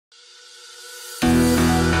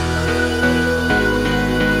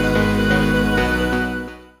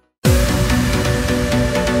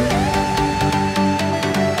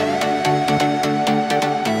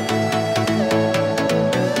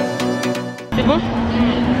C'est bon?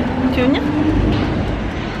 Tu veux venir?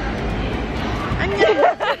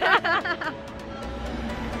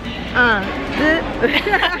 Un, deux.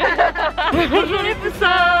 Bonjour les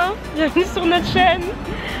poussins, bienvenue sur notre chaîne.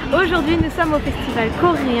 Aujourd'hui nous sommes au Festival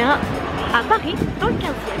Coréen à Paris, dans le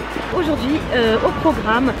 15e. Aujourd'hui au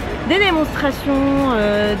programme des démonstrations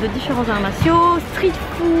de différents arts martiaux, street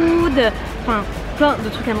food, enfin plein de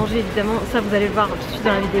trucs à manger évidemment, ça vous allez le voir tout de suite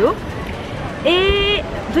dans la vidéo. Et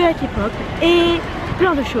de la K-pop et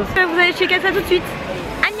plein de choses. Vous allez checker ça tout de suite.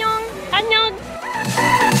 Annyeong, annyeong.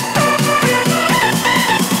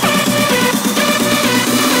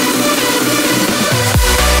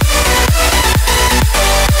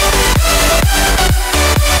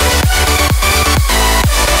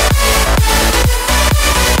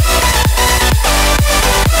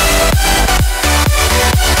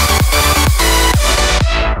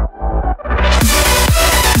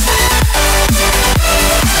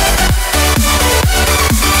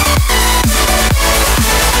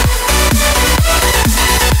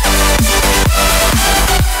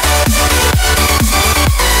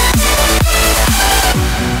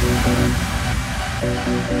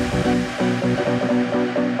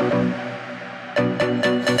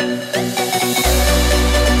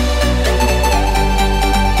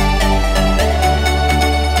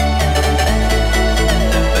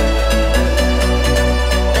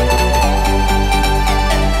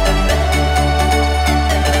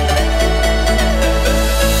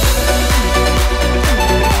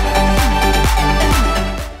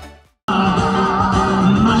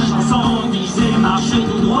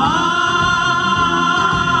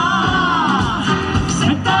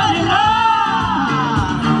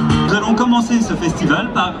 Ce festival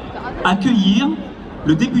par accueillir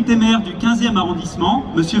le député maire du 15e arrondissement,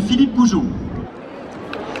 monsieur Philippe Goujon.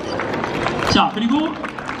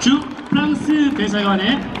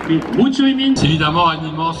 C'est évidemment un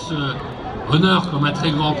immense honneur, comme un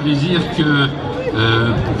très grand plaisir que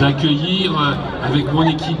d'accueillir avec mon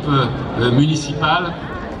équipe municipale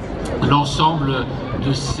l'ensemble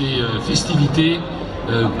de ces festivités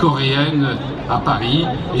coréennes à Paris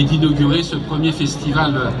et d'inaugurer ce premier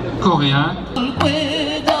festival coréen.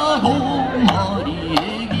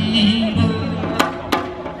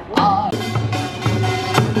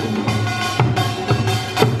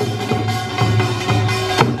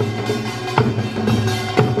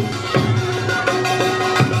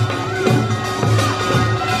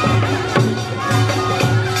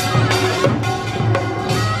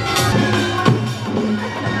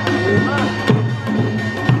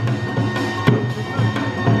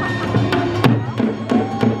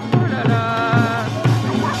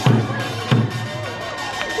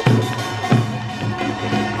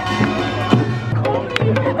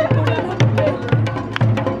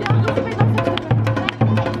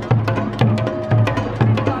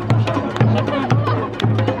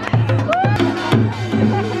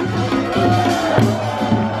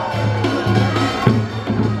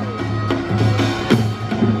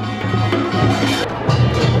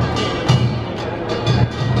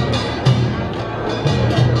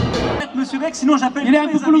 Sinon j'appelle. Il est un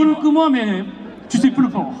peu plus gros que moi, mais tu sais plus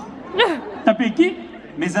fort. T'appelles qui?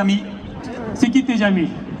 Mes amis. C'est qui tes amis?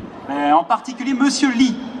 En particulier Monsieur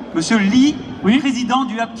Lee. Monsieur Lee, oui? Président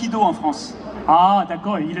du Hapkido en France. Ah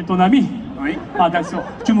d'accord, il est ton ami? Oui. 아, d'accord.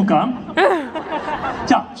 주무감.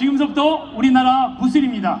 자, 지금부터 우리나라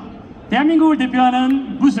무술입니다. 대한민국을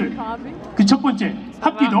대표하는 무술. 그 첫 번째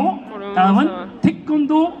합기도, 다음은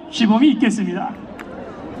태권도 시범이 있겠습니다.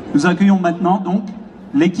 Nous accueillons maintenant donc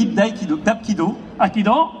l'équipe d'Hapkido.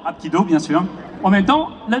 Hapkido bien sûr. En même temps,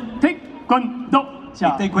 le taekwondo.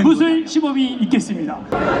 자, 무술 시범이 있겠습니다.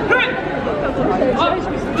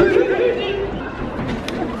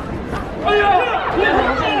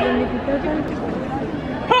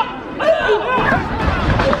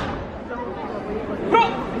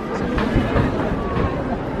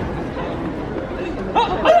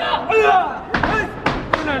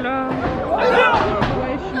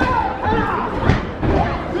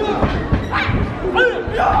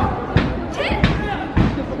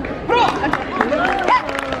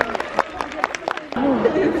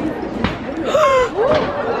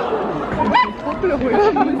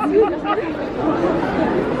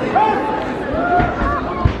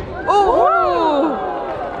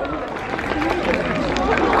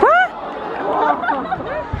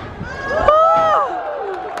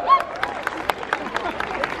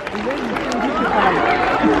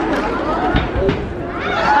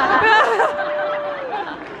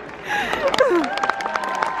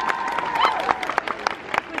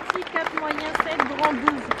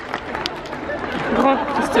 Grand,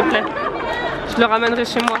 s'il te plaît. Je le ramènerai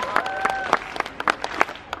chez moi.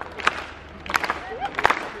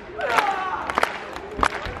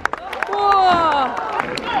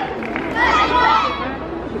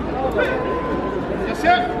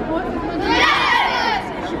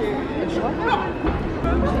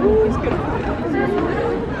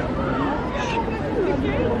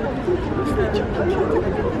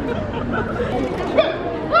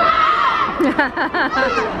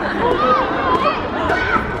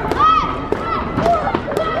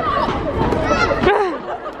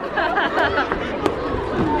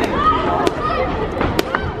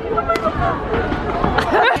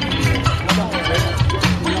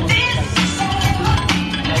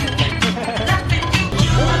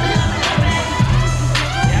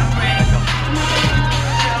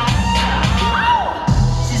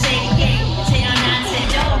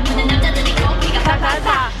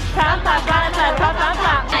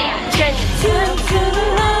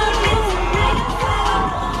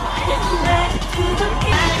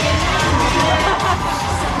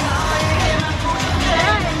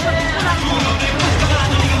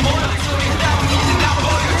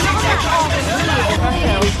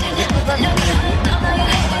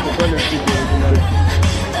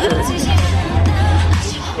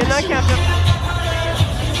 Il y en a un qui a peur.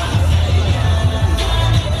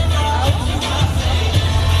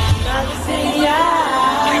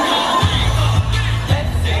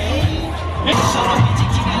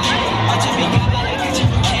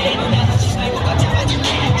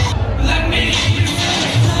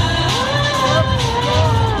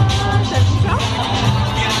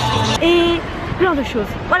 Et plein de choses.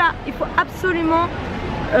 Voilà, il faut absolument...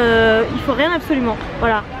 il faut rien absolument.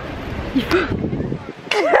 Voilà. Il faut...